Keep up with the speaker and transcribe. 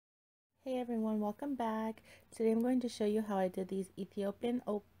Hey everyone, welcome back. Today I'm going to show you how I did these Ethiopian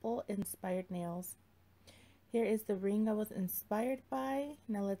opal inspired nails. Here is the ring I was inspired by.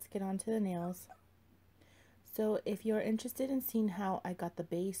 Now let's get on to the nails. So if you're interested in seeing how I got the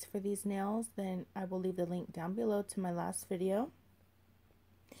base for these nails, then I will leave the link down below to my last video.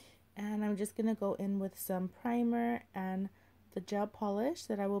 And I'm just going to go in with some primer and the gel polish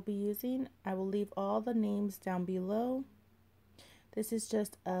that I will be using. I will leave all the names down below. This is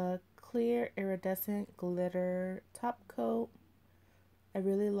just a clear iridescent glitter top coat. I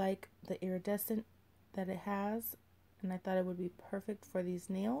really like the iridescent that it has, and I thought it would be perfect for these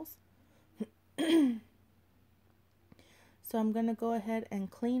nails. So I'm going to go ahead and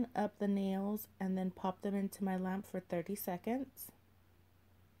clean up the nails and then pop them into my lamp for 30 seconds.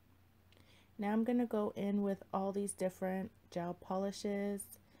 Now I'm going to go in with all these different gel polishes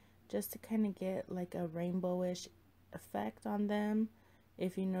just to kind of get like a rainbowish effect on them.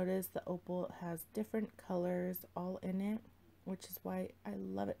 If you notice, the opal has different colors all in it, which is why I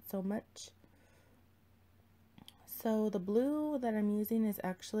love it so much. So the blue that I'm using is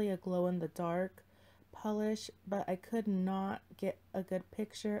actually a glow-in-the-dark polish, but I could not get a good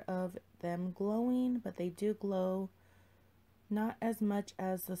picture of them glowing, but they do glow. Not as much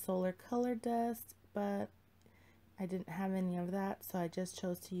as the solar color does, but I didn't have any of that, so I just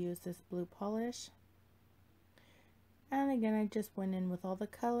chose to use this blue polish. And again, I just went in with all the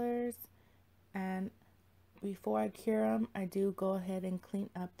colors, and before I cure them, I do go ahead and clean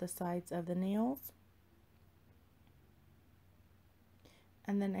up the sides of the nails.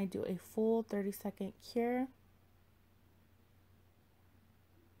 And then I do a full 30-second cure.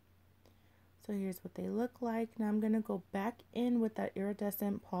 So here's what they look like. Now I'm going to go back in with that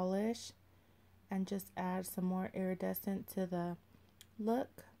iridescent polish and just add some more iridescent to the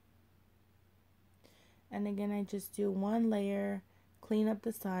look. And again, I just do one layer, clean up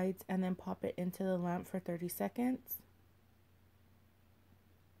the sides, and then pop it into the lamp for 30 seconds.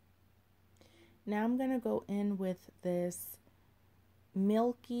 Now I'm going to go in with this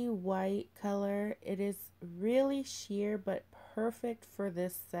milky white color. It is really sheer but perfect for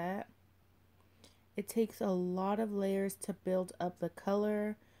this set. It takes a lot of layers to build up the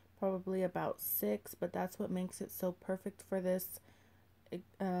color, probably about 6, but that's what makes it so perfect for this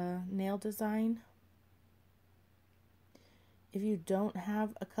nail design. If you don't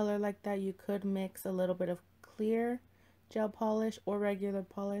have a color like that, you could mix a little bit of clear gel polish or regular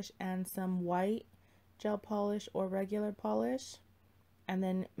polish and some white gel polish or regular polish, and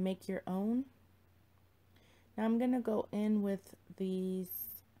then make your own. Now I'm going to go in with these,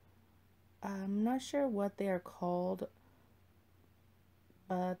 I'm not sure what they are called,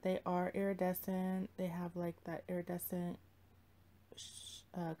 but they are iridescent. They have like that iridescent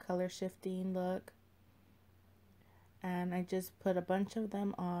color shifting look. And I just put a bunch of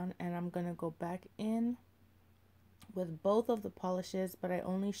them on, and I'm going to go back in with both of the polishes, but I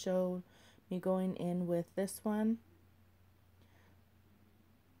only showed me going in with this one.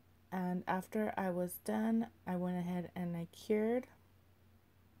 And after I was done, I went ahead and I cured.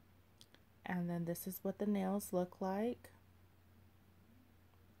 And then this is what the nails look like.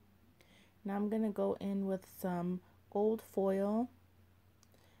 Now I'm going to go in with some gold foil.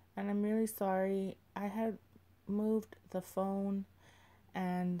 And I'm really sorry, I had moved the phone,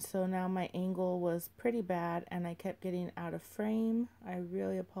 and so now my angle was pretty bad and I kept getting out of frame. I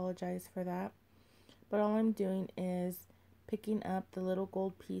really apologize for that. But all I'm doing is picking up the little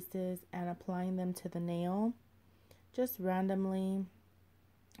gold pieces and applying them to the nail just randomly.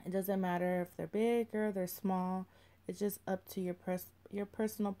 It doesn't matter if they're big or they're small. It's just up to your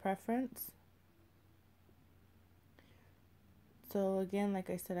personal preference. So again, like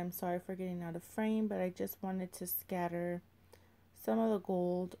I said, I'm sorry for getting out of frame, but I just wanted to scatter some of the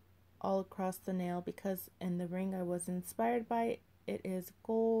gold all across the nail because in the ring I was inspired by, it is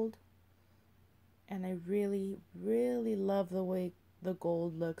gold. And I really, really love the way the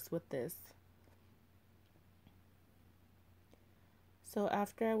gold looks with this. So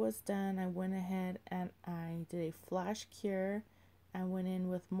after I was done, I went ahead and I did a flash cure and went in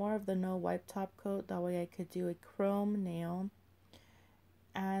with more of the no wipe top coat. That way I could do a chrome nail.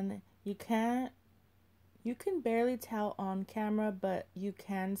 And you can barely tell on camera, but you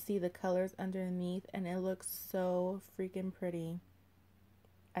can see the colors underneath, and it looks so freaking pretty.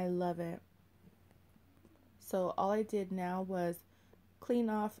 I love it. So all I did now was clean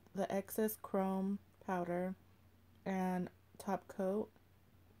off the excess chrome powder and top coat.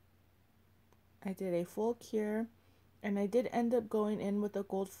 I did a full cure, and I did end up going in with the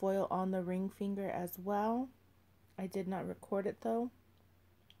gold foil on the ring finger as well. I did not record it though.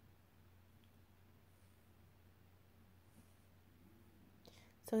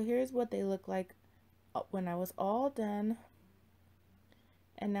 So here's what they look like when I was all done.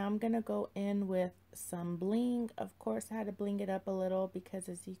 And now I'm going to go in with some bling. Of course, I had to bling it up a little because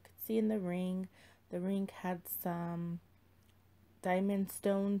as you could see in the ring had some diamond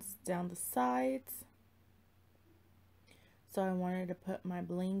stones down the sides. So I wanted to put my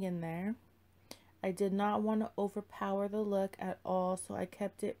bling in there. I did not want to overpower the look at all, so I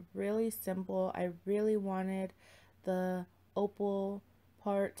kept it really simple. I really wanted the opal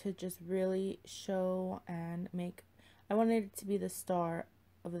part to just really show and make, I wanted it to be the star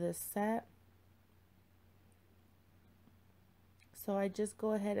of this set. So I just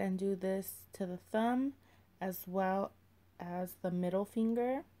go ahead and do this to the thumb as well as the middle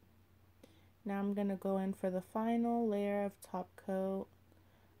finger. Now I'm going to go in for the final layer of top coat.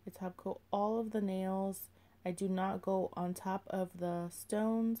 I top coat all of the nails. I do not go on top of the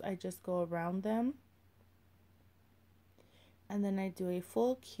stones. I just go around them. And then I do a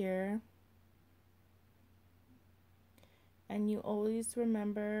full cure. And you always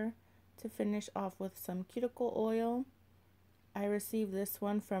remember to finish off with some cuticle oil. I received this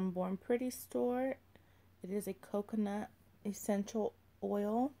one from Born Pretty store. It is a coconut essential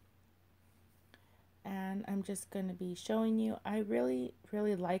oil. And I'm just going to be showing you. I really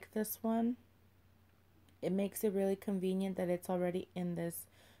like this one. It makes it really convenient that it's already in this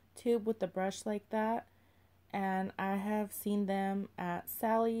tube with the brush like that. And I have seen them at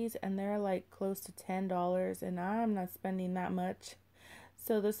Sally's and they're like close to $10 and I'm not spending that much.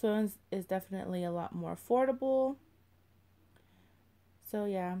 So this one is definitely a lot more affordable. So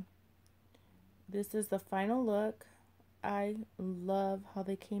yeah, this is the final look. I love how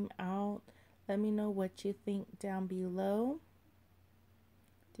they came out. Let me know what you think down below.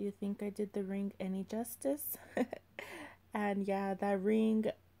 Do you think I did the ring any justice? And yeah, that ring,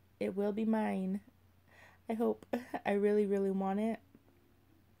 it will be mine. I hope. I really want it.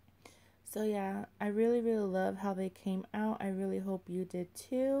 So yeah, I really love how they came out. I really hope you did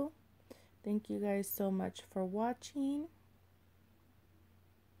too. Thank you guys so much for watching.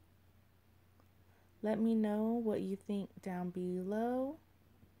 Let me know what you think down below.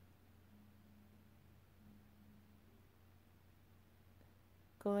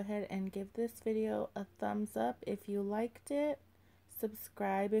 Go ahead and give this video a thumbs up if you liked it.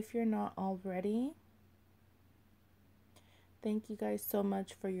 Subscribe if you're not already. Thank you guys so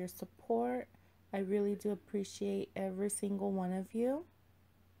much for your support. I really do appreciate every single one of you.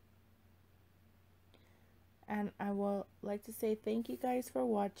 And I will like to say thank you guys for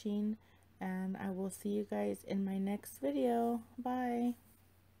watching. And I will see you guys in my next video. Bye.